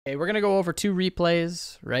Okay, we're going to go over 2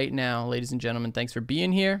 replays right now, ladies and gentlemen. Thanks for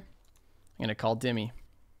being here. I'm going to call Dimmy.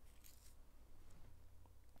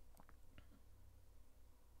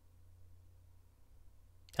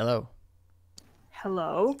 Hello.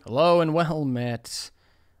 Hello. Hello and well met.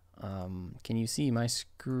 Can you see my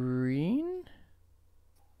screen?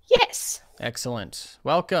 Yes. Excellent.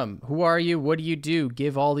 Welcome. Who are you? What do you do?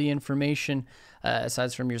 Give all the information,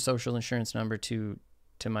 aside from your social insurance number, to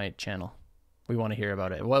my channel. We want to hear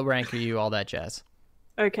about it. What rank are you? All that jazz.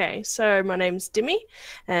 Okay, so my name's Dimmy,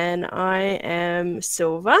 and I am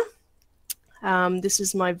Silver. This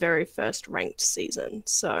is my very first ranked season,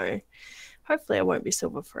 so hopefully I won't be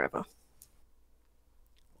Silver forever.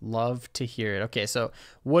 Love to hear it. Okay, so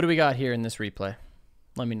what do we got here in this replay?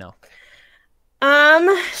 Let me know.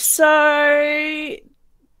 So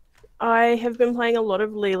I have been playing a lot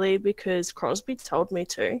of LiLi because Crosby told me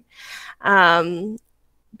to,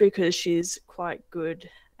 because she's quite good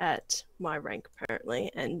at my rank apparently,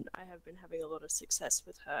 and I have been having a lot of success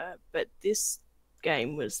with her, but this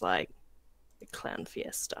game was like a clown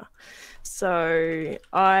fiesta. So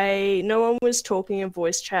no one was talking in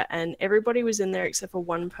voice chat, and everybody was in there except for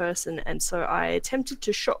one person, and so I attempted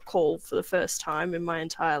to shot call for the first time in my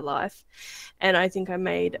entire life, and I think I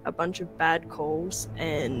made a bunch of bad calls,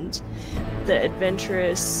 and the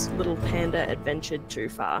adventurous little panda adventured too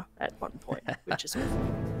far at one point, which is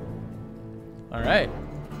awful. All right.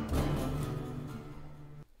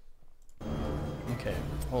 Okay.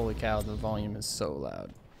 Holy cow, the volume is so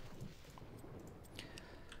loud.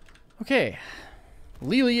 Okay.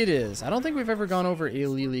 LiLi it is. I don't think we've ever gone over a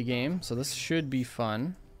LiLi game, so this should be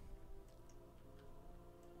fun.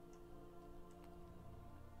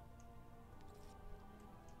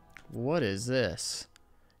 What is this?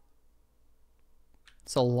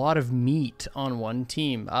 It's a lot of meat on one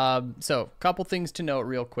team. So, a couple things to note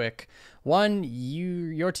real quick. One,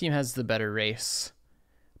 your team has the better race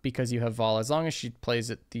because you have Vol. As long as she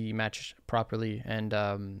plays the match properly and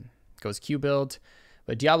goes Q build.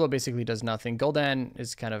 But Diablo basically does nothing. Gul'dan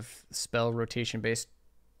is kind of spell rotation based.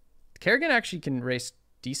 Kerrigan actually can race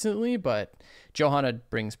decently, but Johanna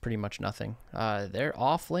brings pretty much nothing. Their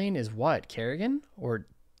off lane is what? Kerrigan or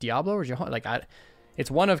Diablo or Johanna? Like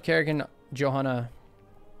it's one of Kerrigan, Johanna,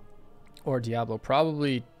 or Diablo.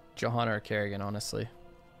 Probably Johanna or Kerrigan, honestly.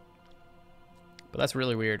 But that's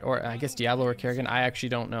really weird. Or I guess Diablo or Kerrigan. I actually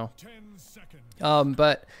don't know.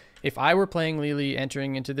 But if I were playing LiLi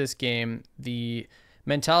entering into this game, the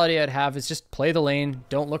mentality I'd have is just play the lane.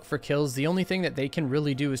 Don't look for kills. The only thing that they can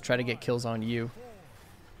really do is try to get kills on you.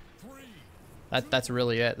 That's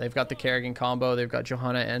really it. They've got the Kerrigan combo. They've got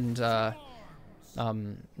Johanna and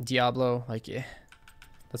Diablo. Like, yeah,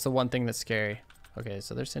 that's the one thing that's scary. Okay,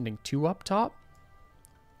 so they're sending 2 up top.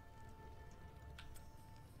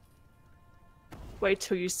 Wait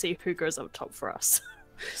till you see who goes up top for us.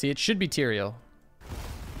 See, it should be Tyrael.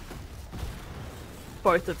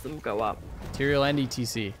 Both of them go up. Tyrael and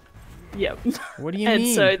ETC. Yep. What do you and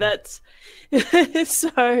mean? so that's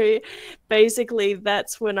so basically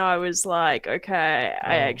that's when I was like, okay,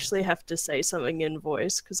 I actually have to say something in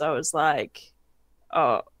voice, because I was like,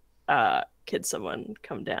 oh, can someone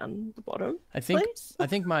come down the bottom, please? I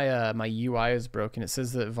think my my UI is broken. It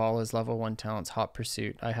says that Vol is level 1 talents hot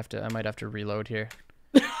pursuit. I might have to reload here.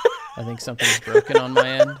 I think something's broken on my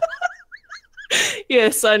end.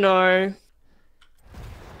 Yes, I know.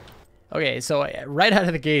 Okay, so right out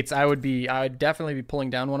of the gates, I would definitely be pulling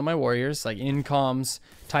down one of my warriors, like in comms,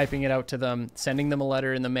 typing it out to them, sending them a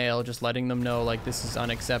letter in the mail, just letting them know like this is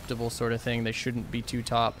unacceptable sort of thing. They shouldn't be 2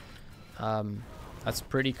 top. That's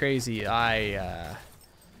pretty crazy.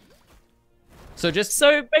 So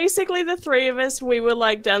basically the 3 of us, we were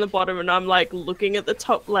like down the bottom, and I'm like looking at the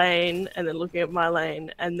top lane and then looking at my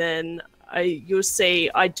lane, and then you'll see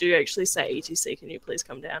I do actually say, ETC, can you please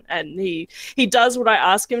come down? And he does what I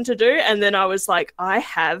ask him to do, and then I was like, I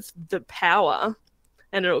have the power,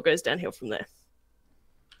 and it all goes downhill from there.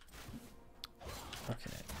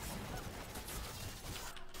 Okay.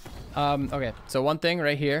 Okay, so one thing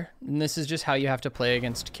right here, and this is just how you have to play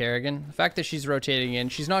against Kerrigan. The fact that she's rotating in,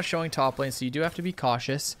 she's not showing top lane, so you do have to be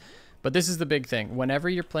cautious. But this is the big thing. Whenever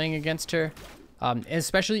you're playing against her,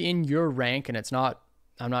 especially in your rank, and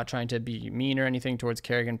I'm not trying to be mean or anything towards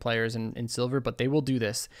Kerrigan players in silver, but they will do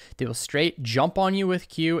this. They will straight jump on you with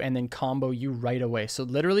Q and then combo you right away. So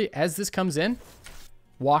literally, as this comes in,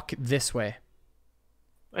 walk this way.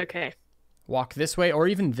 Okay. Walk this way or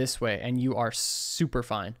even this way, and you are super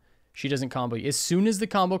fine. She doesn't combo you. As soon as the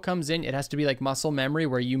combo comes in, it has to be like muscle memory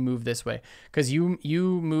where you move this way, because you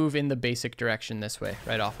move in the basic direction this way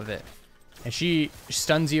right off of it. And she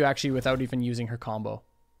stuns you actually without even using her combo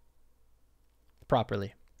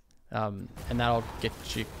properly. And that'll get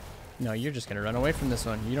you. No, you're just gonna run away from this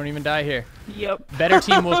one. You don't even die here. Yep. Better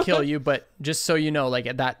team will kill you, but just so you know,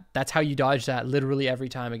 like that's how you dodge that literally every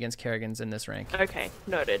time against Kerrigan's in this rank. Okay,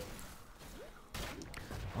 noted.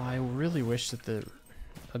 Oh, I really wish that the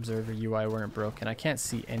observer UI weren't broken. I can't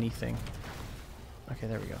see anything. Okay,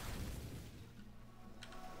 there we go.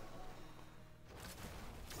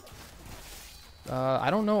 I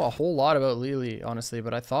don't know a whole lot about LiLi, honestly,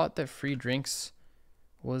 but I thought that free drinks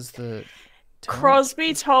was the talent.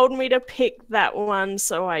 Crosby told me to pick that one,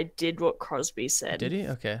 so I did what Crosby said. Did he?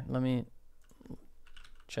 Okay, let me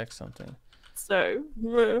check something. So,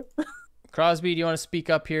 Crosby, do you want to speak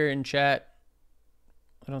up here in chat?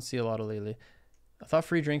 I don't see a lot of LiLi. I thought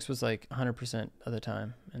free drinks was like 100% of the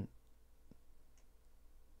time, and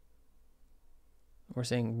we're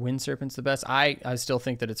saying Wind Serpent's the best. I still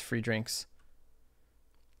think that it's free drinks.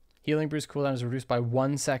 Healing Bruise cooldown is reduced by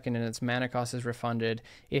 1 second, and its mana cost is refunded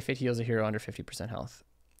if it heals a hero under 50% health.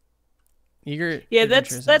 Eager. Yeah,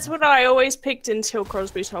 that's what I always picked until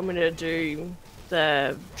Crosby told me to do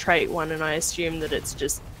the trait one, and I assume that it's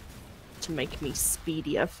just to make me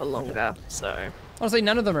speedier for longer. So honestly,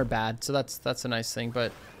 none of them are bad, so that's a nice thing.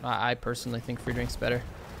 But I personally think free drink's better.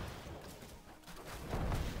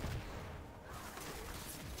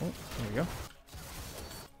 Oh, there we go.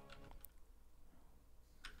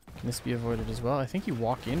 Can this be avoided as well? I think you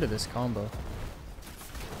walk into this combo.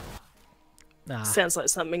 Nah. Sounds like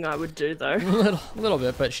something I would do, though. little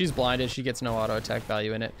bit, but she's blinded. She gets no auto attack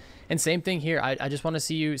value in it. And same thing here. I just want to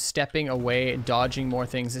see you stepping away and dodging more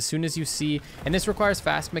things. As soon as you see, and this requires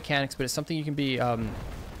fast mechanics, but it's something you can be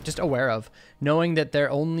just aware of. Knowing that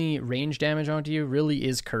their only range damage onto you really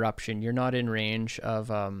is corruption. You're not in range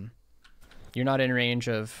of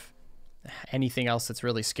anything else that's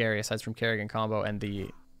really scary aside from Kerrigan combo and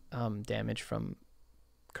the damage from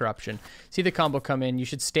corruption. See the combo come in. You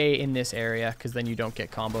should stay in this area because then you don't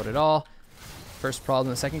get comboed at all. First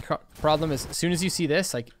problem. The second problem is as soon as you see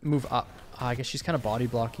this, like, move up. Oh, I guess she's kind of body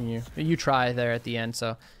blocking you. You try there at the end,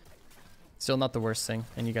 so still not the worst thing.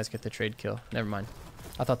 And you guys get the trade kill. Never mind.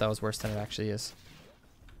 I thought that was worse than it actually is.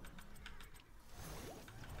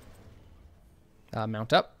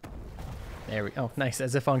 Mount up. There we go. Oh, nice.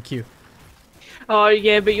 As if on cue. Oh,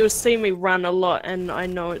 yeah, but you'll see me run a lot, and I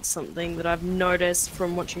know it's something that I've noticed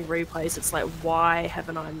from watching replays. It's like, why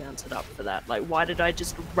haven't I mounted up for that? Like, why did I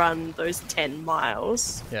just run those 10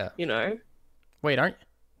 miles? Yeah. You know? Wait,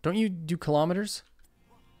 don't you do kilometers?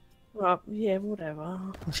 Well, yeah, whatever.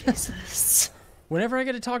 Jesus. Whenever I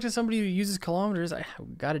get to talk to somebody who uses kilometers, I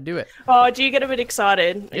got to do it. Oh, do you get a bit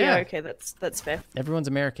excited? Yeah. Okay, that's fair. Everyone's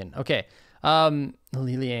American. Okay.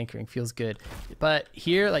 LiLi anchoring feels good, but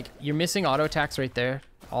here, like, you're missing auto attacks right there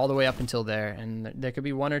all the way up until there, and there could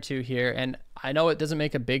be one or two here, and I know it doesn't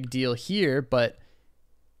make a big deal here, but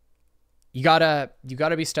you gotta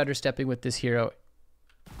be stutter stepping with this hero,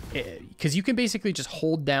 because you can basically just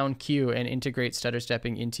hold down Q and integrate stutter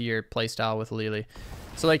stepping into your playstyle with LiLi.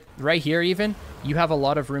 So like right here, even you have a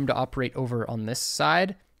lot of room to operate over on this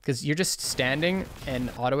side because you're just standing and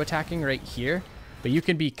auto attacking right here. But you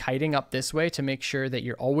can be kiting up this way to make sure that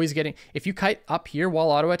you're always getting... If you kite up here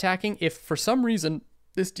while auto-attacking, if for some reason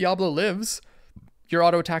this Diablo lives, your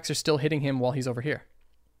auto-attacks are still hitting him while he's over here.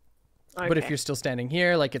 Okay. But if you're still standing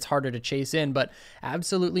here, like, it's harder to chase in. But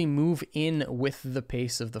absolutely move in with the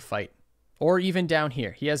pace of the fight. Or even down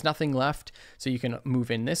here. He has nothing left, so you can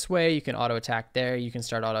move in this way. You can auto-attack there. You can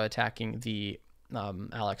start auto-attacking the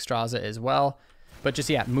Alexstrasza as well. But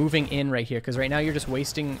just, yeah, moving in right here, because right now you're just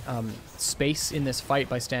wasting space in this fight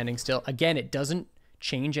by standing still. Again, it doesn't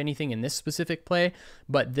change anything in this specific play,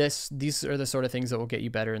 but these are the sort of things that will get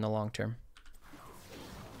you better in the long term.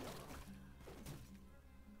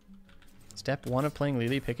 Step 1 of playing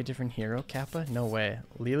LiLi, pick a different hero. Kappa? No way.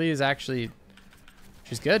 LiLi is actually...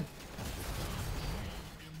 She's good.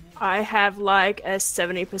 I have like a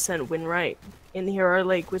 70% win rate in the Hero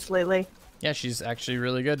League with LiLi. Yeah, she's actually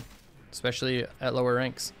really good. Especially at lower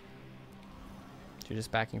ranks. You're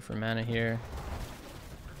just backing for mana here.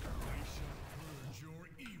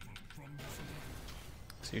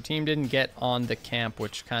 So your team didn't get on the camp,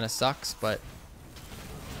 which kind of sucks, but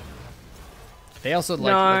they also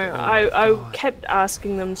like... No, I kept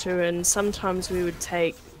asking them to, and sometimes we would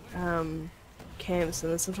take camps,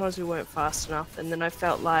 and then sometimes we weren't fast enough, and then I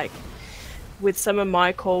felt like with some of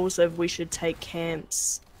my calls of we should take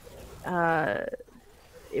camps,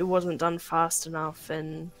 it wasn't done fast enough,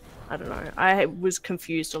 and I don't know. I was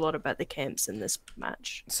confused a lot about the camps in this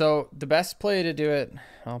match. So the best play to do it,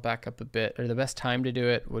 I'll back up a bit, or the best time to do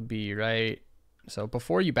it would be right. So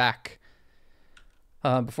before you back,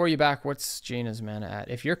 Before you back, what's Jaina's mana at?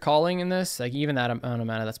 If you're calling in this, like even that amount of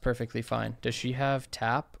mana, that's perfectly fine. Does she have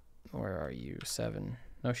tap? Where are you? 7.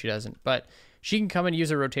 No, she doesn't. But she can come and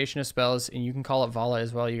use a rotation of spells, and you can call it Vala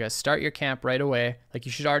as well. You guys start your camp right away. Like,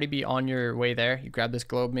 you should already be on your way there. You grab this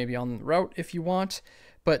globe maybe on the route if you want.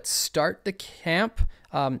 But start the camp,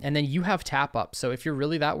 and then you have tap up. So if you're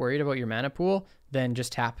really that worried about your mana pool, then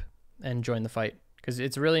just tap and join the fight. Because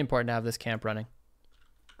it's really important to have this camp running.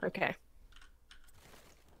 Okay.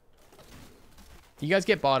 You guys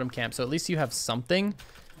get bottom camp, so at least you have something.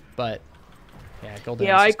 But yeah, Golden.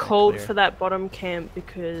 Yeah, I called for that bottom camp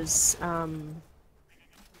because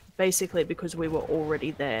basically because we were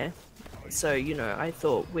already there. So, you know, I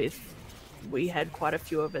thought we had quite a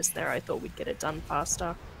few of us there, I thought we'd get it done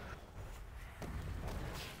faster.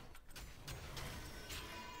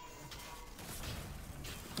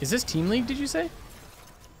 Is this Team League, did you say?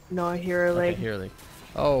 No, Hero League. Okay, Hero League.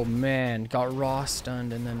 Oh man, got Raw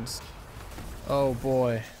stunned and then... Oh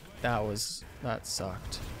boy, that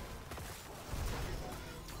sucked.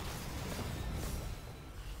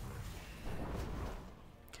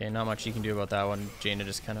 Okay, not much you can do about that one. Jaina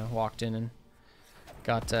just kind of walked in and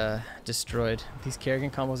got destroyed. These Kerrigan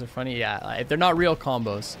combos are funny. Yeah, they're not real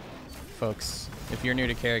combos, folks. If you're new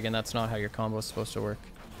to Kerrigan, that's not how your combo is supposed to work.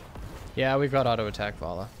 Yeah, we've got auto attack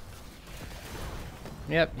Vala.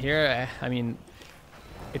 Yep, here, I mean,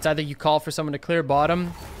 it's either you call for someone to clear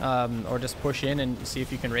bottom or just push in and see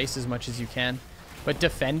if you can race as much as you can. But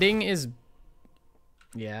defending is...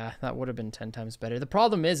 Yeah, that would have been 10 times better. The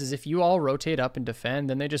problem is if you all rotate up and defend,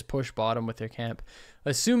 then they just push bottom with their camp.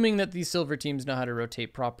 Assuming that these silver teams know how to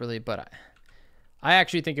rotate properly, but I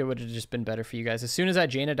actually think it would have just been better for you guys. As soon as that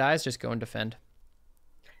Jaina dies, just go and defend.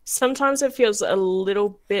 Sometimes it feels a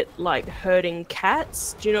little bit like herding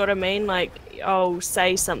cats. Do you know what I mean? Like, I'll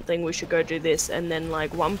say something, we should go do this, and then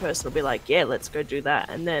like one person will be like, yeah, let's go do that,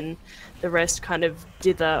 and then the rest kind of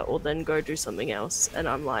dither or then go do something else, and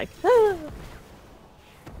I'm like, ah.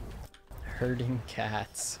 Herding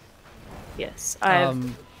cats. Yes, I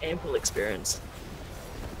have ample experience.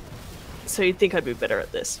 So you'd think I'd be better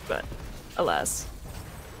at this, but alas.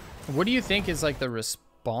 What do you think is like the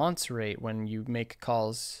response rate when you make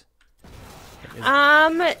calls?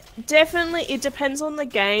 Definitely it depends on the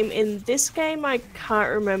game. In this game I can't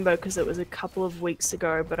remember because it was a couple of weeks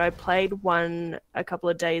ago, but I played one a couple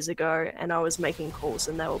of days ago and I was making calls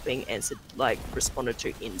and they were being answered, like responded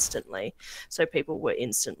to instantly. So people were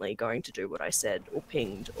instantly going to do what I said or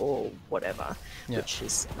pinged or whatever, which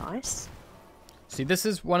is nice. See, this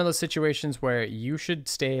is one of those situations where you should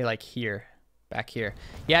stay like here, back here.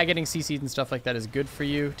 Yeah, getting CC'd and stuff like that is good for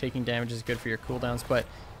you. Taking damage is good for your cooldowns, but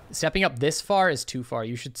stepping up this far is too far.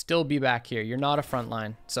 You should still be back here. You're not a front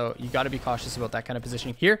line, so you got to be cautious about that kind of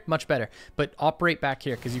positioning. Here, much better, but operate back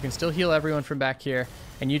here because you can still heal everyone from back here,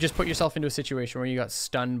 and you just put yourself into a situation where you got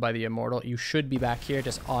stunned by the Immortal. You should be back here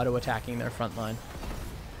just auto-attacking their front line.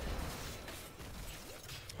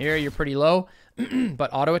 Here, you're pretty low, but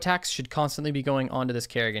auto-attacks should constantly be going onto this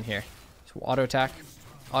Kerrigan here. So auto-attack,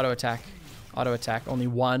 auto-attack, auto-attack. Only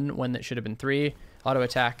one when it should have been 3.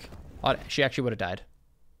 Auto-attack. She actually would have died.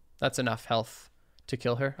 That's enough health to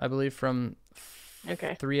kill her, I believe, from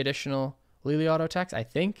 3 additional LiLi auto attacks, I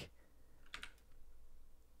think.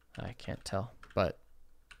 I can't tell, but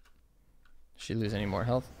did she lose any more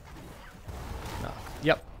health? No.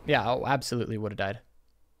 Yep. Yeah, absolutely would have died.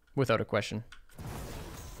 Without a question.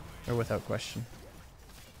 Or without question.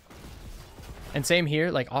 And same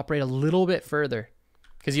here, like operate a little bit further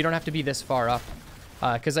because you don't have to be this far up.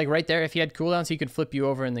 Because like right there, if he had cooldowns, he could flip you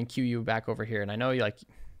over and then queue you back over here. And I know you're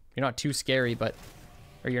not too scary,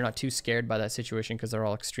 or you're not too scared by that situation because they're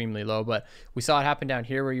all extremely low. But we saw it happen down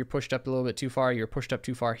here where you're pushed up a little bit too far. You're pushed up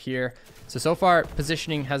too far here. So far,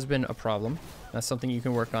 positioning has been a problem. That's something you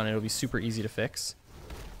can work on. It'll be super easy to fix.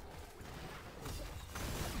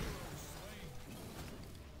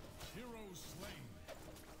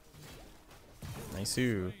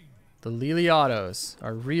 Nice-oo. The LiLi autos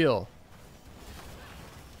are real.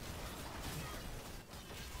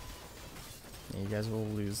 You guys will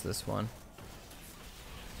lose this one.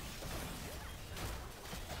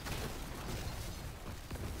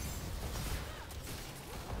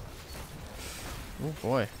 Oh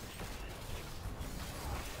boy.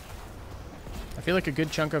 I feel like a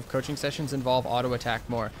good chunk of coaching sessions involve auto attack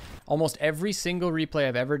more. Almost every single replay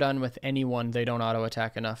I've ever done with anyone, they don't auto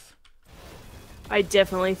attack enough. I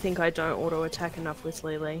definitely think I don't auto attack enough with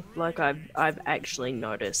LiLi. Like I've actually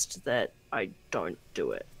noticed that I don't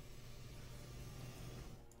do it.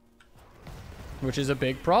 Which is a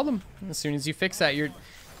big problem. As soon as you fix that, your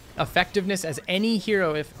effectiveness as any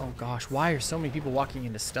hero, oh gosh, why are so many people walking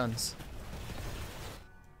into stuns?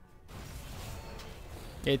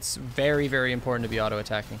 It's very, very important to be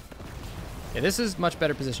auto-attacking. Yeah, this is much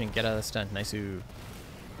better position. Get out of the stun. Nice-oo.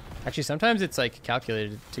 Actually, sometimes it's like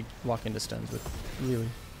calculated to walk into stuns with LiLi.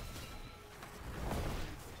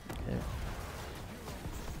 Okay.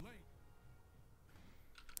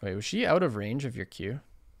 Wait, was she out of range of your Q?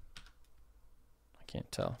 I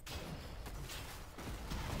can't tell.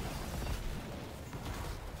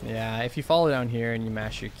 Yeah, if you follow down here and you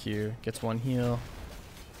mash your Q, gets one heal.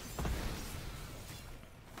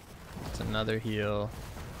 It's another heal.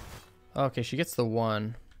 Okay, she gets the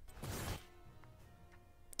one.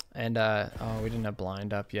 And, oh, we didn't have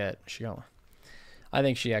blind up yet. She got one. I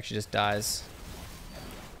think she actually just dies.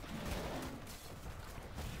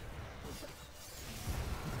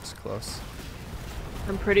 It's close.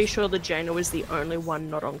 I'm pretty sure the Jaina was the only one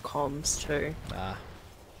not on comms too. Ah.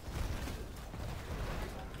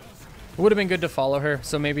 It would have been good to follow her,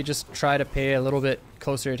 so maybe just try to pay a little bit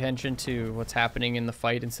closer attention to what's happening in the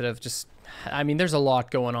fight instead of just... I mean, there's a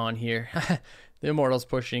lot going on here. The Immortal's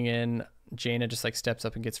pushing in. Jaina just like steps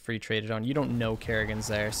up and gets free traded on. You don't know Kerrigan's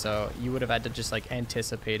there, so you would have had to just like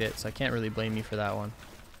anticipate it, so I can't really blame you for that one.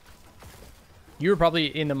 You were probably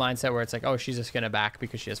in the mindset where it's like, oh, she's just going to back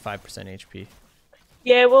because she has 5% HP.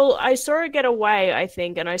 Yeah, well, I saw her get away, I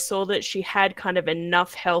think, and I saw that she had kind of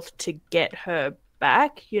enough health to get her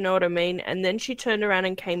back, you know what I mean? And then she turned around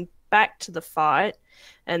and came back to the fight,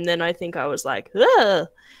 and then I think I was like, ugh!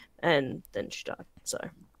 And then she died, so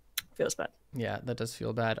feels bad. Yeah, that does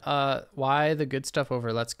feel bad. Why the good stuff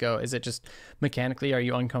over Let's Go? Is it just mechanically, are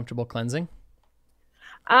you uncomfortable cleansing?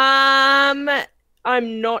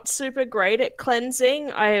 I'm not super great at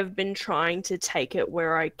cleansing. I have been trying to take it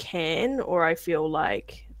where I can, or I feel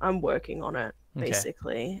like I'm working on it,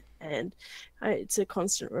 basically. Okay. And it's a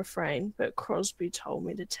constant refrain, but Crosby told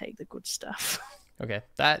me to take the good stuff. Okay,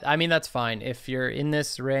 I mean, that's fine. If you're in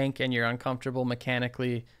this rank and you're uncomfortable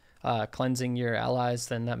mechanically cleansing your allies,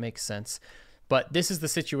 then that makes sense. But this is the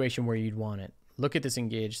situation where you'd want it. Look at this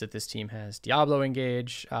engage that this team has. Diablo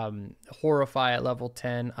engage, Horrify at level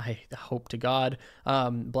 10, I hope to God,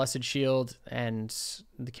 Blessed Shield, and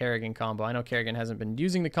the Kerrigan combo. I know Kerrigan hasn't been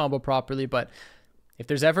using the combo properly, but if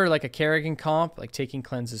there's ever like a Kerrigan comp, like taking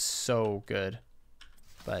cleanse is so good.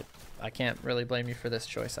 But I can't really blame you for this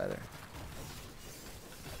choice either.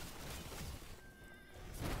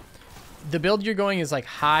 The build you're going is like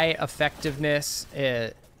high effectiveness,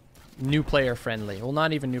 new player friendly. Well,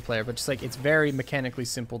 not even new player, but just like it's very mechanically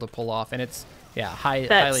simple to pull off, and it's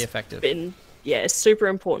highly effective. Yeah, super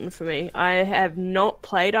important for me. I have not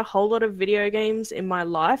played a whole lot of video games in my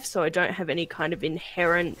life, so I don't have any kind of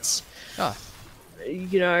inherent,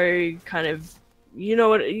 you know, kind of, you know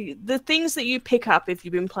what, the things that you pick up if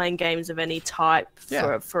you've been playing games of any type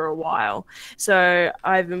for a while. So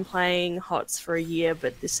I've been playing HOTS for a year,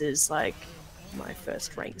 but this is like my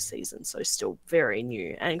first ranked season, so still very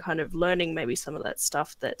new and kind of learning maybe some of that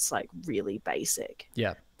stuff that's like really basic.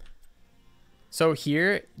 Yeah. So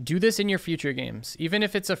here, do this in your future games. Even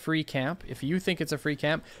if it's a free camp, if you think it's a free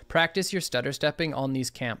camp, practice your stutter stepping on these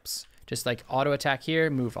camps. Just like auto attack here,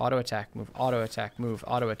 move, auto attack, move, auto attack, move,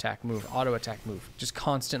 auto attack, move, auto attack, move. Just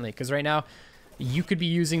constantly, because right now you could be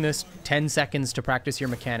using this 10 seconds to practice your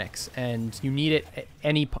mechanics, and you need it at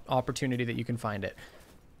any opportunity that you can find it.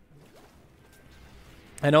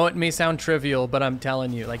 I know it may sound trivial, but I'm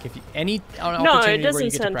telling you, like if you, any opportunity where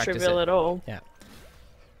you get to practice it. No, it doesn't sound trivial at all. Yeah.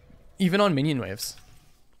 Even on minion waves.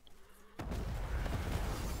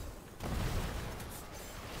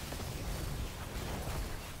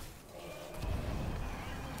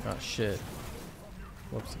 Oh shit.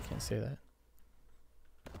 Whoops, I can't say that.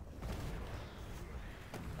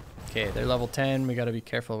 Okay, they're level 10. We gotta be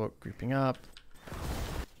careful about grouping up.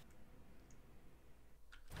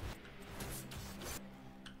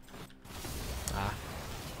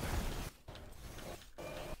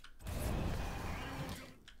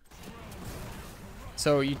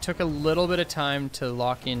 So you took a little bit of time to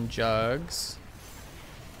lock in jugs.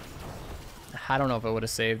 I don't know if I would have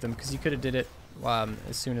saved them because you could have did it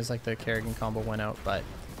as soon as like the Kerrigan combo went out, but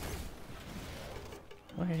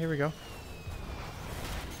okay, here we go.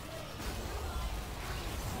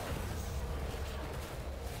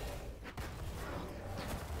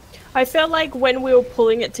 I felt like when we were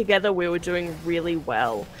pulling it together, we were doing really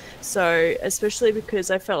well. So, especially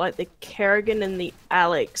because I felt like the Kerrigan and the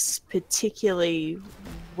Alex particularly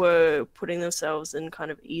were putting themselves in kind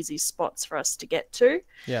of easy spots for us to get to.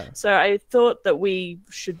 Yeah. So I thought that we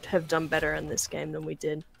should have done better in this game than we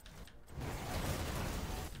did.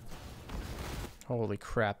 Holy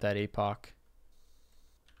crap, that APOC.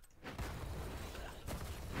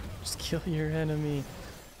 Just kill your enemy.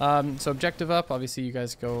 So objective up, obviously you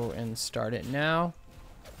guys go and start it now.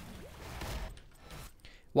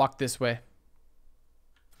 walk this way.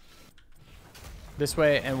 This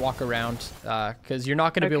way and walk around, because you're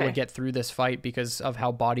not going to be able to get through this fight because of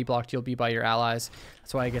how body blocked you'll be by your allies.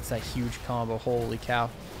 That's why it gets that huge combo. Holy cow.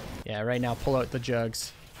 Yeah, right now, pull out the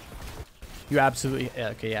jugs. You absolutely...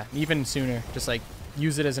 Okay, yeah. Even sooner. Just, like,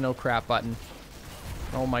 use it as an oh crap button.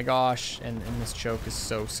 Oh my gosh. And this choke is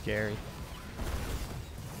so scary.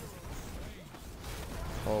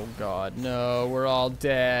 Oh god, no. We're all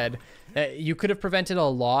dead. You could have prevented a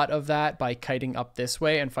lot of that by kiting up this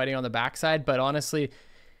way and fighting on the backside, but honestly,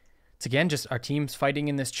 it's again just our team's fighting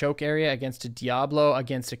in this choke area against a Diablo,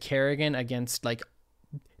 against a Kerrigan, against like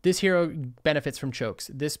this hero benefits from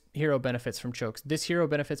chokes. This hero benefits from chokes. This hero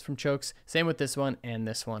benefits from chokes. Same with this one and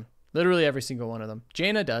this one. Literally every single one of them.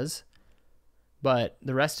 Jaina does, but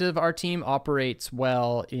the rest of our team operates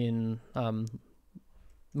well in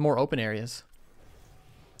more open areas.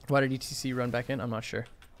 Why did ETC run back in? I'm not sure.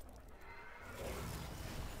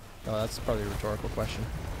 Oh, that's probably a rhetorical question.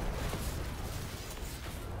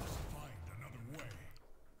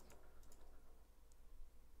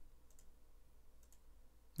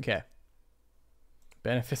 Okay.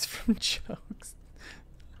 Benefits from chokes.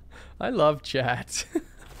 I love chat.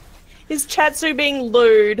 Is Chatsu being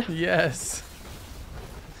lewd? Yes.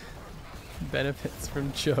 Benefits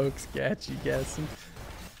from chokes. Catchy guessing.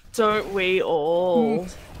 Don't we all?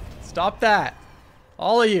 Stop that.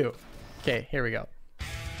 All of you. Okay, here we go.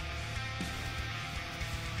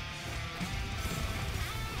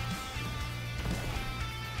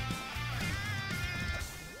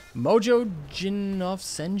 Mojo Jinov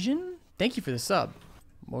Senjin? Thank you for the sub.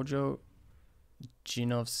 Mojo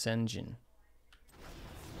Jinov Senjin.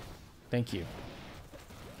 Thank you.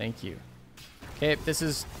 Thank you. Okay, this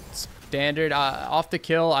is standard. Off the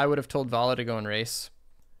kill, I would have told Vala to go and race.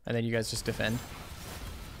 And then you guys just defend.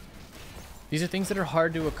 These are things that are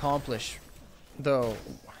hard to accomplish, though.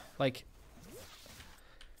 Like,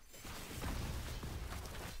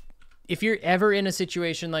 if you're ever in a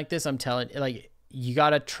situation like this, I'm telling, like, you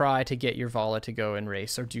gotta try to get your Vala to go and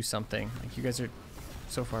race or do something. Like, you guys are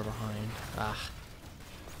so far behind.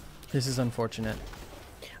 This is unfortunate.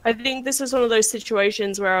 I think this is one of those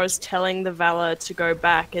situations where I was telling the Valor to go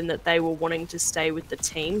back and that they were wanting to stay with the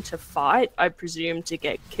team to fight. I presume to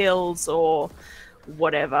get kills or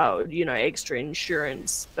whatever, you know, extra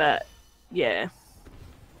insurance. But yeah.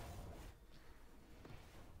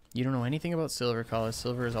 You don't know anything about silver, Collis.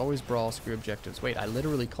 Silver is always brawl, screw objectives. Wait, I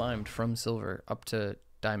literally climbed from silver up to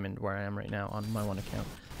diamond where I am right now on my one account.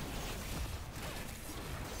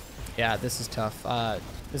 Yeah, this is tough.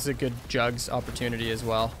 This is a good jugs opportunity as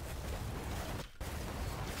well.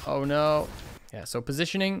 Oh no. Yeah, so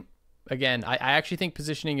positioning, again, I actually think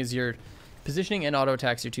positioning is your... Positioning and auto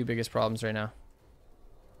attacks are your two biggest problems right now.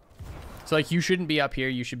 So like, you shouldn't be up here,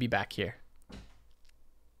 you should be back here.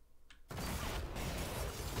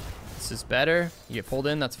 This is better. You get pulled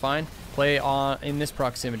in, that's fine. Play on in this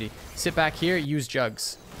proximity. Sit back here, use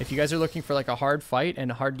jugs. If you guys are looking for like a hard fight and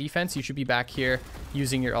a hard defense, you should be back here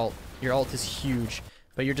using your ult. Your ult is huge,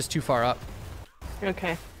 but you're just too far up.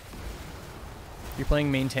 Okay. You're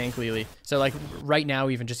playing main tank LiLi. So like right now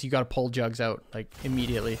even just you gotta pull jugs out like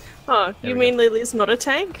immediately. Oh, you mean LiLi's not a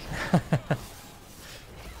tank?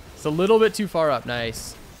 It's a little bit too far up.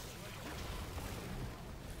 Nice.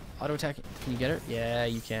 Auto attack. Can you get her? Yeah,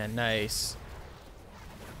 you can. Nice.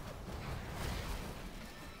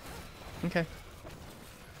 Okay.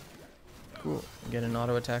 Cool. Get an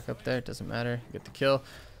auto attack up there. It doesn't matter. Get the kill.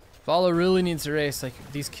 Vala really needs to race. Like,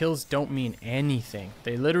 these kills don't mean anything.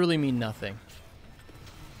 They literally mean nothing.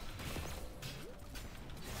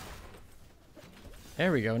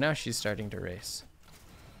 There we go. Now she's starting to race.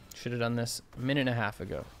 Should have done this a minute and a half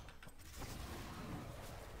ago.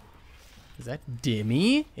 Is that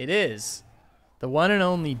Dimmy? It is. The one and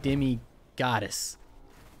only Dimmy goddess.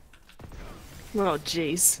 Oh,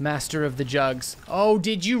 jeez. Master of the jugs. Oh,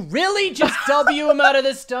 did you really just W him out of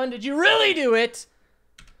the stun? Did you really do it?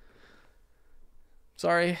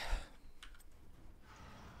 Sorry.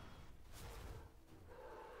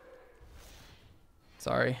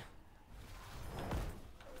 Sorry.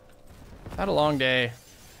 Had a long day.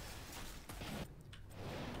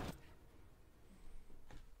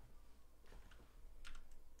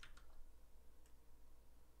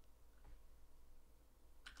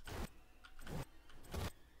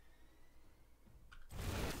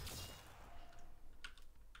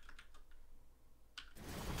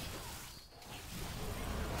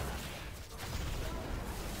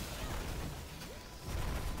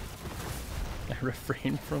 I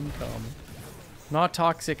refrain from comment. Not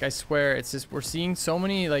toxic, I swear. It's just we're seeing so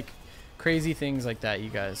many like crazy things like that, you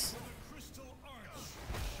guys.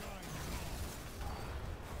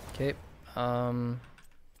 Okay.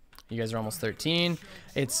 You guys are almost 13.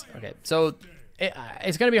 It's okay. So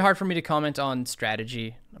it's going to be hard for me to comment on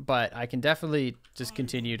strategy, but I can definitely just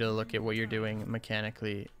continue to look at what you're doing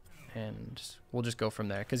mechanically, and we'll just go from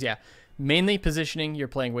there. Because, yeah, mainly positioning, you're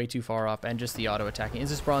playing way too far up, and just the auto attacking. Is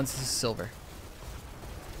this bronze? This is silver.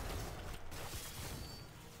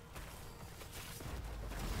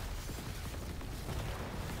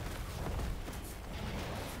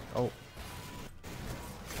 Oh.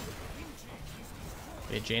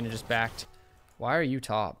 Okay, Jaina just backed. Why are you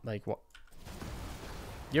top? Like, what?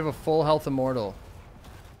 You have a full health immortal.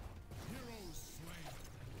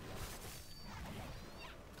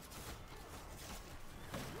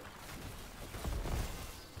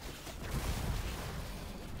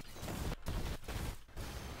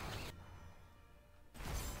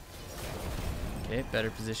 Okay, better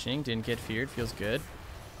positioning. Didn't get feared. Feels good.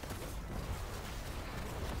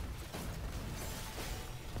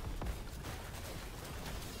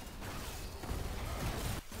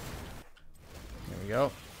 There we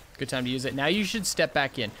go. Good time to use it. Now you should step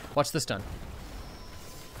back in. Watch the stun.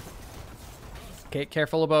 Okay,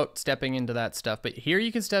 careful about stepping into that stuff. But here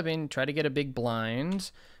you can step in, try to get a big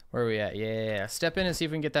blind. Where are we at? Yeah. Step in and see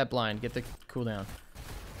if we can get that blind. Get the cooldown.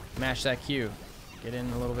 Mash that Q. Get in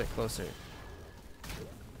a little bit closer.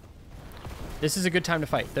 This is a good time to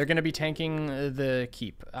fight. They're going to be tanking the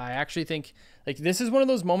keep. I actually think, like, this is one of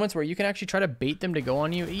those moments where you can actually try to bait them to go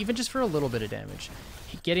on you, even just for a little bit of damage.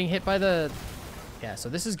 Getting hit by the... Yeah, so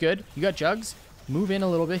this is good. You got jugs. Move in a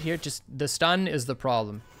little bit here. Just the stun is the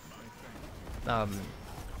problem.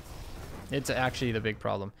 It's actually the big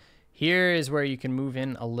problem. Here is where you can move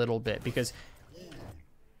in a little bit, because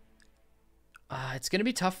it's going to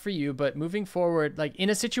be tough for you, but moving forward, like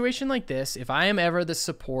in a situation like this, if I am ever the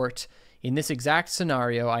support in this exact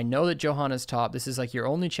scenario, I know that Johanna's top. This is like your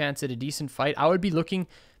only chance at a decent fight. I would be looking...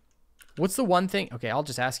 What's the one thing... Okay, I'll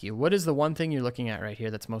just ask you. What is the one thing you're looking at right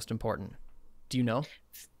here that's most important? Do you know?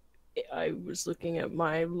 I was looking at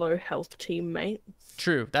my low health teammate.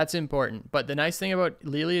 True, that's important. But the nice thing about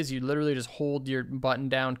LiLi is you literally just hold your button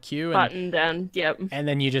down Q. Yep. And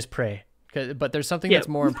then you just pray. But there's something that's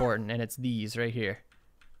more important, and it's these right here.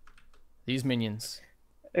 These minions.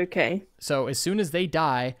 Okay. So as soon as they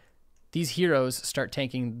die, these heroes start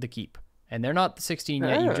tanking the keep. And they're not 16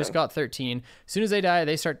 yet. You just got 13. As soon as they die,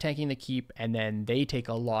 they start tanking the keep, and then they take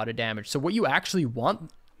a lot of damage. So what you actually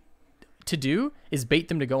want to do is bait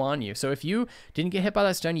them to go on you. So if you didn't get hit by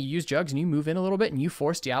that stun, you use jugs and you move in a little bit and you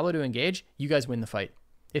force Diablo to engage, you guys win the fight.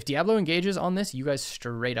 If Diablo engages on this, you guys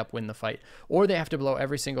straight up win the fight. Or they have to blow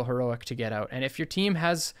every single heroic to get out. And if your team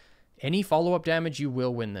has any follow-up damage, you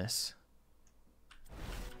will win this.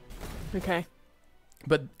 Okay.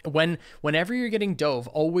 But whenever you're getting dove,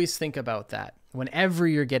 always think about that. Whenever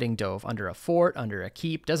you're getting dove, under a fort, under a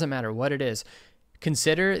keep, doesn't matter what it is,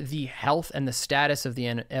 consider the health and the status of the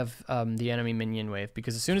enemy minion wave.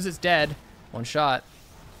 Because as soon as it's dead, one shot,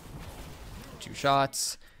 two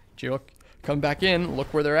shots, come back in,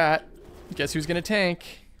 look where they're at. Guess who's gonna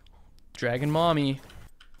tank? Dragon Mommy.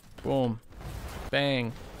 Boom.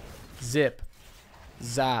 Bang. Zip.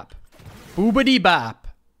 Zap. Boobity bop.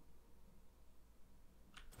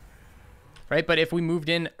 Right, but if we moved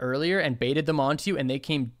in earlier and baited them onto you and they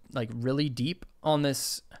came like really deep on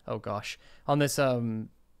this, oh gosh, on this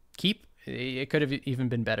keep, it could have even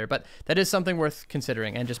been better. But that is something worth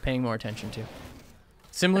considering and just paying more attention to.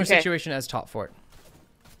 Similar situation as top fort.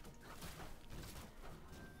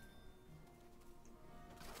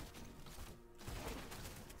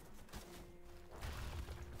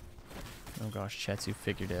 Oh gosh, Chetsu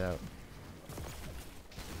figured it out.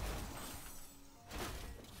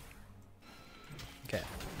 Okay.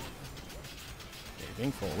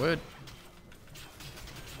 Moving forward.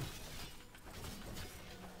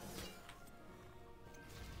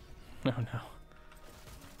 Oh no.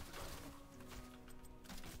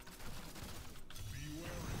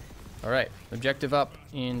 Alright, objective up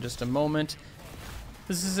in just a moment.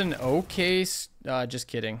 This is an okay... just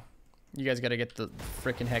kidding. You guys gotta get the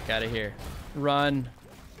freaking heck out of here. Run.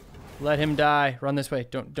 Let him die. Run this way.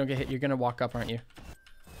 Don't get hit. You're gonna walk up, aren't you?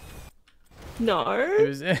 No. It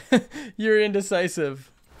was you're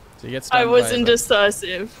indecisive. So you get stunned. I was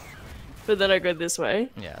indecisive. But then I go this way.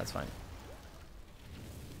 Yeah, that's fine.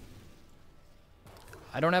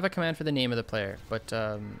 I don't have a command for the name of the player, but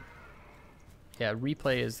yeah,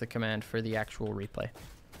 replay is the command for the actual replay.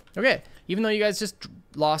 Okay, even though you guys just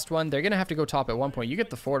lost one, they're gonna have to go top at one point. You get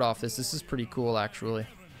the fort off this. This is pretty cool, actually.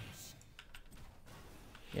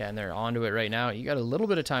 Yeah, and they're onto it right now. You got a little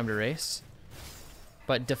bit of time to race.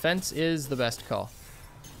 But defense is the best call.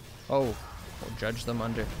 Oh, we'll judge them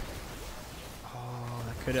under. Oh,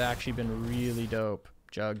 that could have actually been really dope.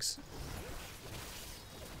 Jugs.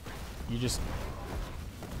 You just...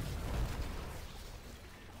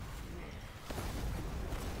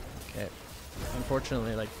 Okay.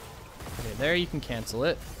 Unfortunately, like... Okay, there you can cancel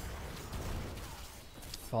it.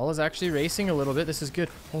 Fall is actually racing a little bit. This is good.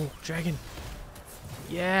 Oh, dragon.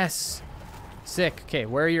 Yes. Sick. Okay,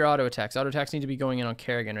 where are your auto attacks? Auto attacks need to be going in on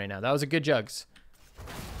Kerrigan right now. That was a good Jugs.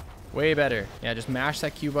 Way better. Yeah, just mash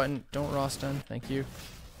that Q button. Don't raw stun. Thank you.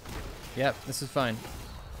 Yep, this is fine.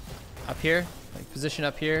 Up here. Like, position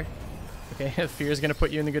up here. Okay, Fear is going to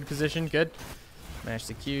put you in the good position. Good. Mash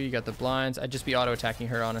the Q. You got the blinds. I'd just be auto attacking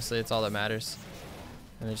her, honestly. It's all that matters.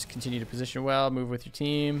 And then just continue to position well. Move with your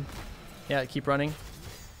team. Yeah, keep running.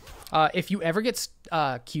 If you ever get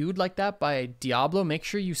queued like that by Diablo, make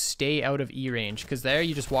sure you stay out of E range, because there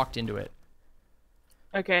you just walked into it.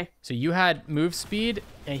 Okay. So you had move speed,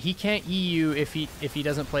 and he can't E you if he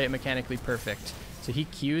doesn't play it mechanically perfect. So he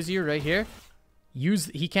queues you right here.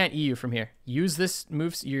 He can't E you from here. Use this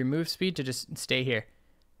your move speed to just stay here.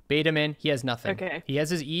 Bait him in. He has nothing. Okay. He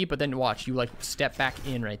has his E, but then watch, you like step back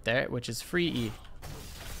in right there, which is free E.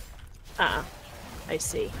 Ah, I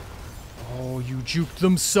see. Oh, you juked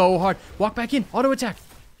them so hard. Walk back in. Auto attack.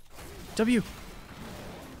 W.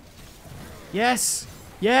 Yes.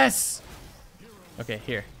 Yes. Okay,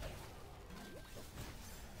 here.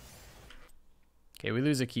 Okay, we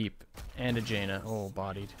lose a keep and a Jaina. Oh,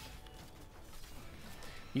 bodied.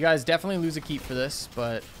 You guys definitely lose a keep for this,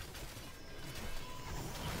 but...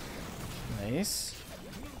 Nice.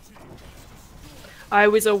 I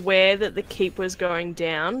was aware that the keep was going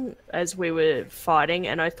down as we were fighting,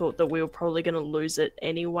 and I thought that we were probably going to lose it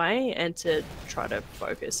anyway, and to try to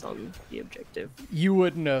focus on the objective. You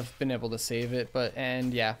wouldn't have been able to save it, but,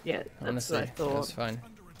 and yeah. Yeah, that's honestly, what I thought. that was fine.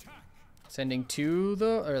 Sending two,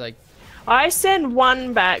 though, or like... I sent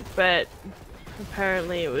one back, but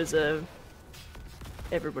apparently it was a...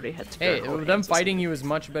 Everybody had to go. Hey, them fighting you is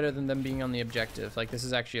much better than them being on the objective. Like, this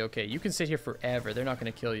is actually okay. You can sit here forever. They're not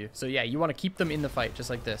going to kill you. So, yeah, you want to keep them in the fight, just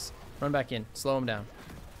like this. Run back in. Slow them down.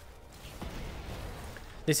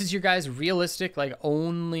 This is your guys' realistic, like,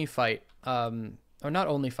 only fight. Or not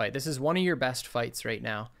only fight. This is one of your best fights right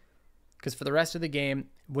now. Because for the rest of the game,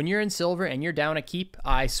 when you're in silver and you're down a keep,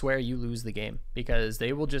 I swear you lose the game. Because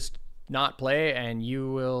they will just not play and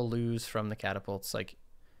you will lose from the catapults. Like...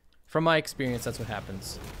 From my experience, that's what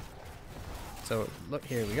happens. So, look,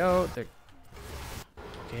 here we go.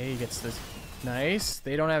 Okay, he gets this. Nice.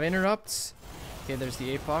 They don't have interrupts. Okay, there's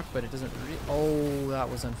the APOC, but it doesn't oh, that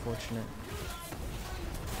was unfortunate.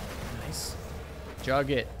 Nice. Jug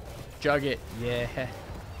it. Jug it. Yeah.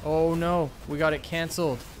 Oh, no. We got it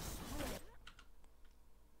canceled.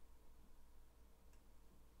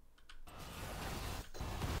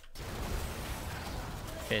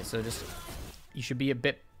 Okay, so just... You should be a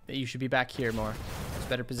bit... You should be back here more. It's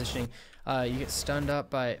better positioning. You get stunned up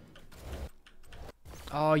by...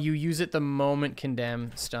 Oh, you use it the moment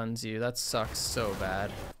Condemn stuns you. That sucks so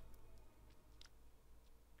bad.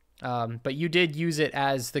 But you did use it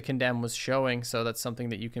as the Condemn was showing, so that's something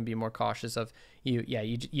that you can be more cautious of. You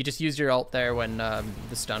just used your ult there when the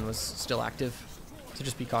stun was still active. So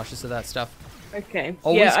just be cautious of that stuff. Okay.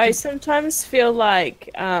 Always yeah, I sometimes feel like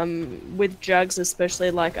with Jugs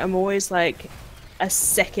especially, like I'm always like a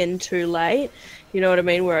second too late. You know what I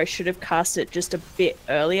mean? Where I should have cast it just a bit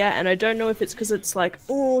earlier. And I don't know if it's because it's like,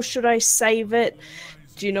 oh, should I save it?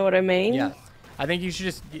 Do you know what I mean? Yeah. I think you should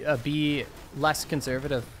just be less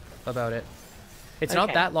conservative about it. It's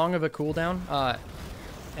not that long of a cooldown.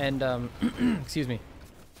 Excuse me.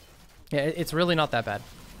 Yeah, it's really not that bad.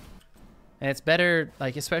 And it's better,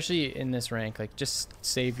 like, especially in this rank, like, just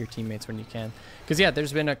save your teammates when you can. Because, yeah,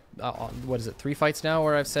 there's been, what is it, 3 fights now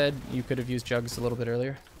where I've said you could have used Jugs a little bit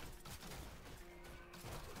earlier.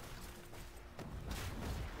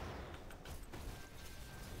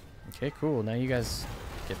 Okay, cool. Now you guys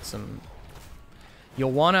get some... You'll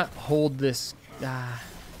want to hold this...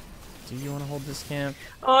 do you want to hold this camp?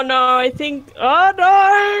 Oh, no, I think... Oh,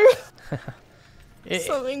 no!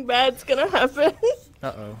 Something bad's gonna happen.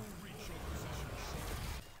 Uh-oh.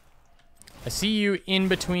 I see you in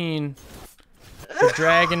between the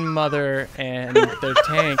Dragon Mother and their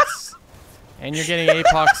tanks, and you're getting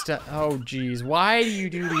APOC to... Oh, jeez. Why do you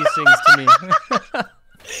do these things to me?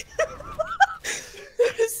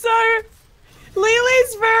 So,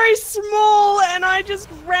 LiLi's very small, and I just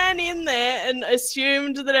ran in there and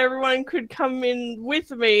assumed that everyone could come in with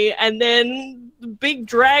me, and then the big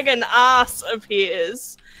dragon ass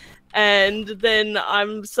appears, and then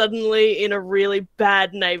I'm suddenly in a really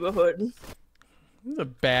bad neighborhood. This is a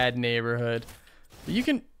bad neighborhood. You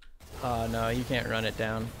can... Oh, no, you can't run it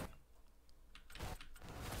down.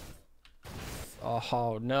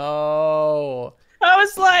 Oh, no. I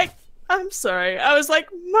was like, I'm sorry. I was like,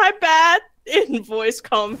 my bad in voice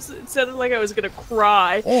comms. It sounded like I was going to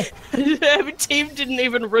cry. Oh. Every team didn't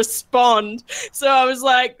even respond. So I was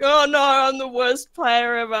like, oh no, I'm the worst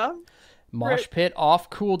player ever. Mosh pit off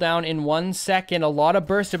cooldown in 1 second. A lot of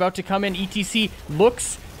burst about to come in. ETC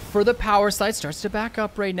looks for the power slide. Starts to back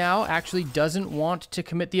up right now. Actually doesn't want to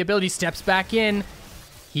commit the ability. Steps back in.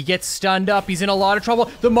 He gets stunned up. He's in a lot of trouble.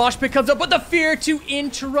 The mosh pit comes up, but the fear to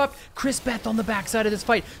interrupt. Chris Beth on the backside of this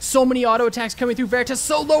fight. So many auto attacks coming through. Veritas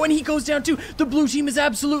so low, and he goes down too. The blue team is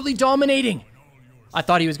absolutely dominating. I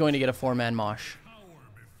thought he was going to get a 4-man mosh.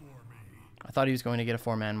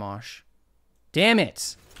 Damn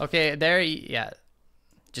it. Okay, there, yeah.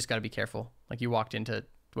 Just gotta be careful. Like, you walked into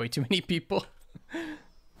way too many people.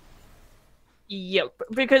 Yep,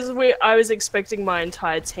 because I was expecting my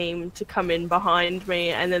entire team to come in behind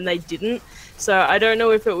me, and then they didn't. So I don't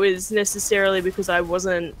know if it was necessarily because I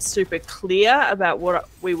wasn't super clear about what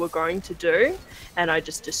we were going to do, and I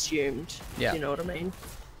just assumed. Yeah. You know what I mean?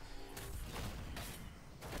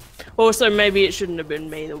 Also, maybe it shouldn't have been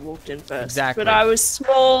me that walked in first. Exactly. But I was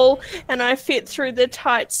small, and I fit through the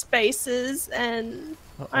tight spaces, and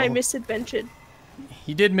I misadventured.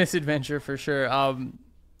 He did misadventure for sure.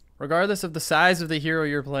 Regardless of the size of the hero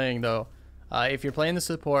you're playing, though, if you're playing the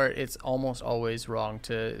support, it's almost always wrong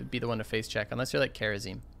to be the one to face check, unless you're like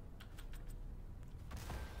Karazim.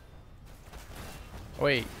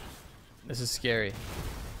 Wait, this is scary.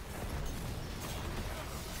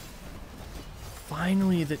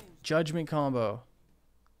 Finally, the judgment combo.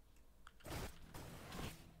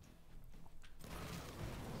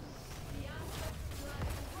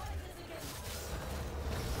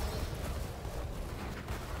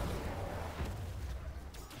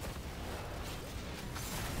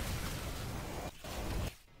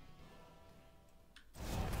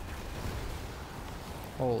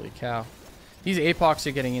 Holy cow. These Apocs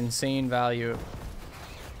are getting insane value.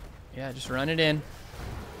 Yeah, just run it in.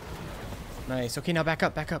 Nice. Okay, now back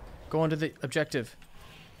up, back up. Go on to the objective.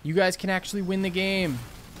 You guys can actually win the game.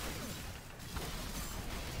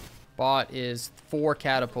 Bot is 4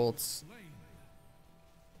 catapults.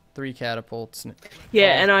 3 catapults.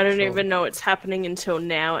 Yeah, and I don't even know it's happening until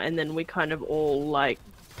now, and then we kind of all, like,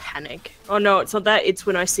 panic. Oh, no, it's not that. It's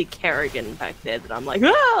when I see Kerrigan back there that I'm like,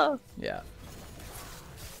 ah! Yeah.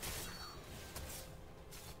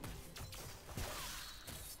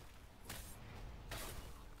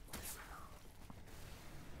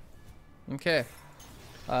 Okay.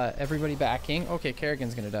 Everybody backing. Okay,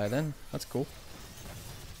 Kerrigan's gonna die then. That's cool.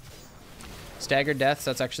 Staggered deaths,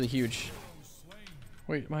 that's actually huge.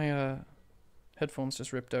 Wait, my headphones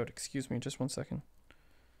just ripped out. Excuse me, just 1 second.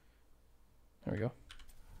 There we go.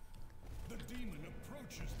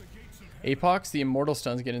 Apox, the immortal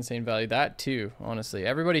stuns get insane value. That too, honestly.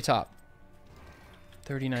 Everybody top.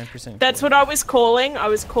 39%. That's what I was calling. I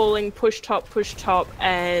was calling push top,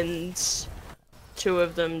 and 2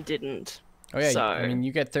 of them didn't. Oh yeah, so. I mean,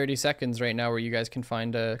 you get 30 seconds right now where you guys can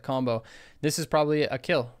find a combo. This is probably a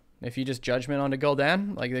kill. If you just judgment onto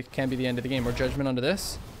Gul'dan, like, it can be the end of the game. Or judgment onto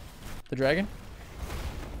this, the dragon.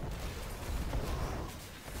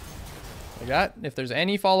 Like that. If there's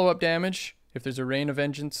any follow-up damage, if there's a rain of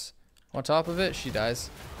vengeance on top of it, she dies.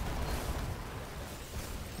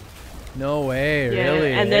 No way,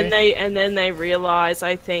 really? And then they realize,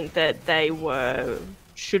 I think, that they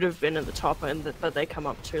should have been at the top, but they come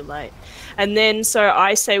up too late. And then so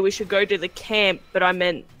I say we should go to the camp, but I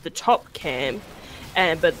meant the top camp,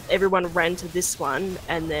 but everyone ran to this one,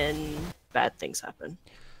 and then bad things happen.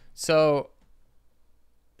 So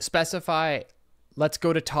specify, let's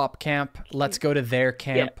go to top camp, let's go to their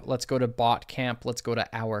camp, let's go to bot camp, let's go to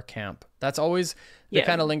our camp. That's always the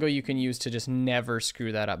kind of lingo you can use to just never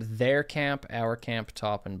screw that up. Their camp, our camp,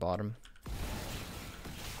 top and bottom.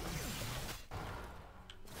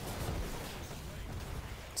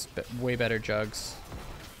 Way better jugs.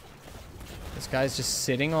 This guy's just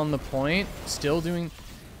sitting on the point, still doing.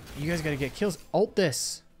 You guys gotta get kills. Ult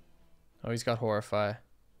this. Oh, he's got Horrify.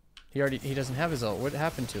 He doesn't have his ult. What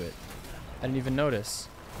happened to it? I didn't even notice.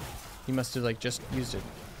 He must have like just used it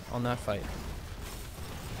on that fight.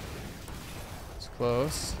 It's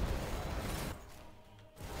close.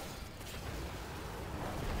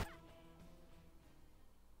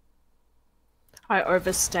 I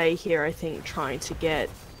overstay here, I think, trying to get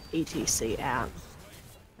ETC out,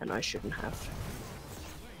 and I shouldn't have.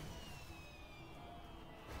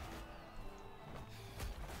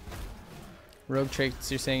 Rogue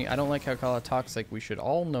Traits, you're saying, I don't like how Kala talks like we should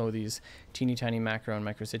all know these teeny tiny macro and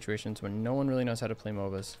micro situations when no one really knows how to play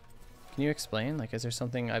MOBAs. Can you explain? Like, is there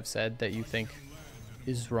something I've said that you think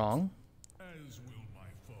is wrong?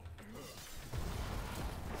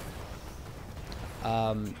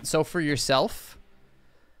 So for yourself,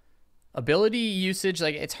 ability usage,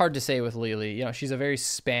 like it's hard to say with LiLi. You know, she's a very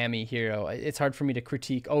spammy hero. It's hard for me to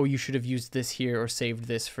critique, oh, you should have used this here or saved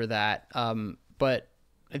this for that. But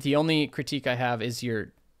the only critique I have is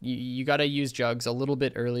you got to use jugs a little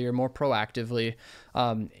bit earlier, more proactively.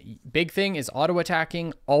 Big thing is auto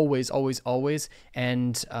attacking, always, always, always.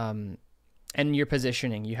 And your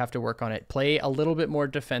positioning, you have to work on it. Play a little bit more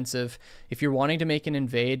defensive. If you're wanting to make an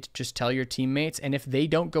invade, just tell your teammates. And if they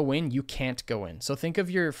don't go in, you can't go in. So think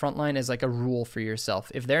of your front line as like a rule for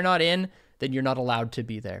yourself. If they're not in, then you're not allowed to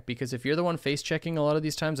be there. Because if you're the one face checking a lot of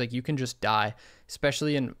these times, like you can just die,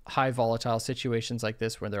 especially in high volatile situations like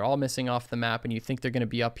this where they're all missing off the map and you think they're going to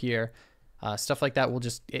be up here. Stuff like that will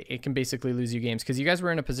just, it can basically lose you games. Because you guys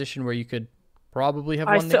were in a position where you could probably have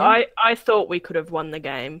won the game. I thought we could have won the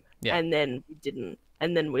game, Yeah. and then we didn't,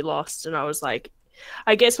 and then we lost. And I was like,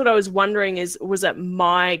 I guess what I was wondering is, was it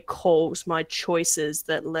my calls, my choices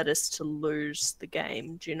that led us to lose the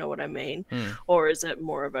game? Do you know what I mean? Or is it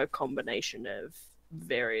more of a combination of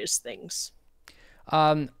various things?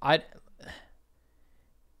 The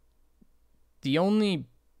only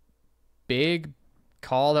big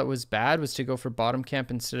call that was bad was to go for bottom camp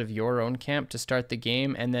instead of your own camp to start the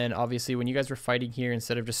game. And then obviously when you guys were fighting here,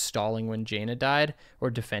 instead of just stalling when Jaina died or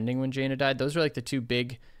defending when Jaina died, those are like the two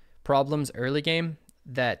big problems early game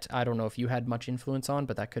that I don't know if you had much influence on,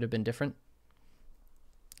 but that could have been different.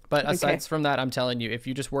 But aside from that, I'm telling you, if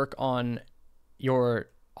you just work on your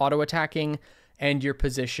auto attacking and your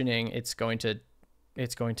positioning, it's going to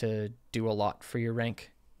do a lot for your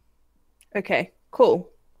rank. Okay, cool.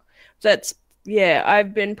 Yeah,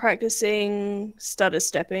 I've been practicing stutter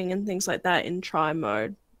stepping and things like that in try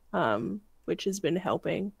mode, which has been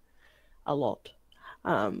helping a lot.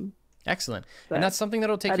 Excellent. And that's something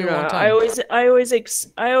that'll take you a long time. I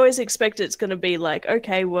always expect it's going to be like,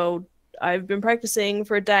 okay, well, I've been practicing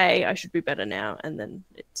for a day, I should be better now, and then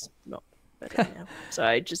it's not better now. So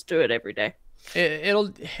I just do it every day.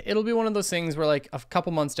 It'll be one of those things where like a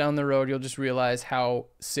couple months down the road, you'll just realize how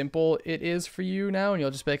simple it is for you now, and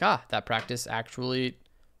you'll just be like, that practice actually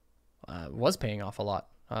was paying off a lot.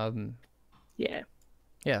 Yeah,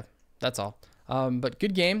 that's all. But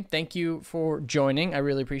good game. Thank you for joining. I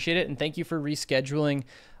really appreciate it, and thank you for rescheduling.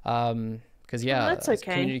 Because that's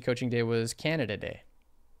okay. Community Coaching Day was Canada Day.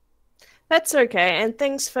 That's okay, and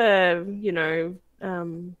thanks for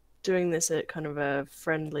doing this at kind of a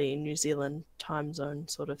friendly New Zealand time zone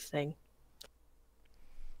sort of thing.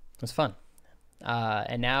 It was fun.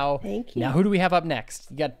 And now, thank you. Now who do we have up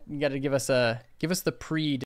next? You got to give us the pre